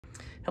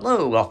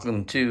Hello,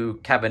 welcome to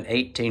cabin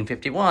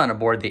 1851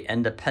 aboard the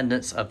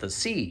Independence of the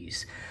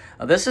Seas.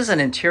 This is an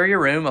interior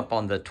room up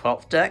on the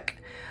 12th deck.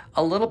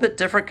 A little bit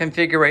different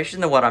configuration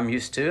than what I'm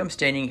used to. I'm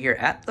standing here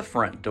at the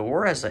front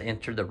door as I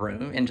enter the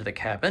room into the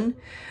cabin.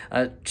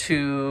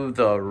 To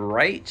the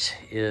right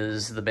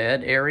is the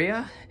bed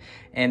area,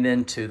 and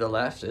then to the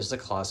left is the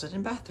closet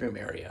and bathroom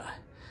area.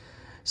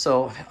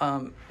 So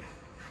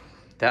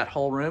that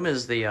whole room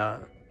is the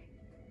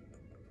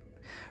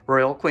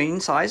Royal Queen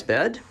size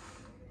bed.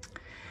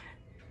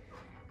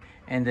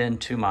 And then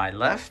to my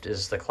left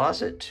is the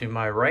closet, to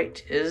my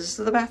right is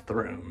the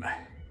bathroom.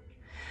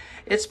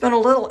 It's been a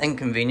little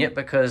inconvenient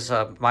because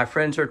my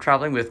friends who are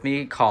traveling with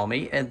me call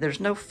me and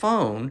there's no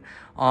phone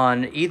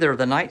on either of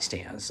the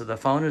nightstands. So the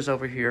phone is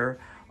over here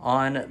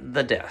on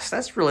the desk.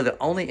 That's really the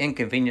only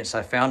inconvenience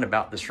I found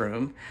about this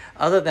room,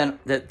 other than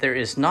that there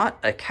is not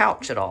a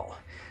couch at all.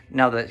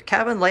 Now the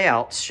cabin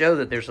layouts show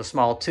that there's a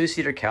small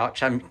two-seater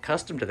couch. I'm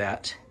accustomed to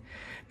that.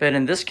 But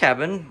in this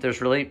cabin, there's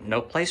really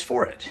no place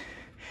for it.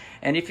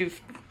 And if you've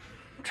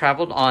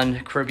traveled on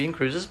Caribbean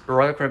cruises,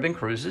 Royal Caribbean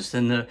cruises,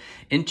 then the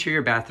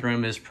interior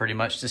bathroom is pretty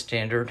much the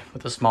standard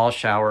with a small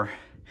shower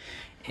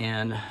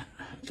and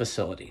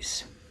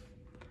facilities.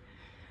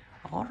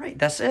 All right,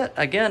 that's it.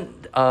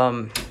 Again,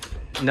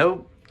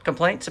 no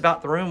complaints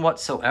about the room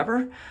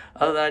whatsoever.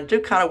 Other than I do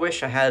kind of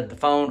wish I had the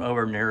phone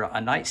over near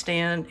a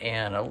nightstand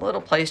and a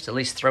little place to at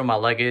least throw my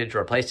luggage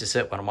or a place to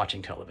sit when I'm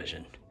watching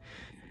television.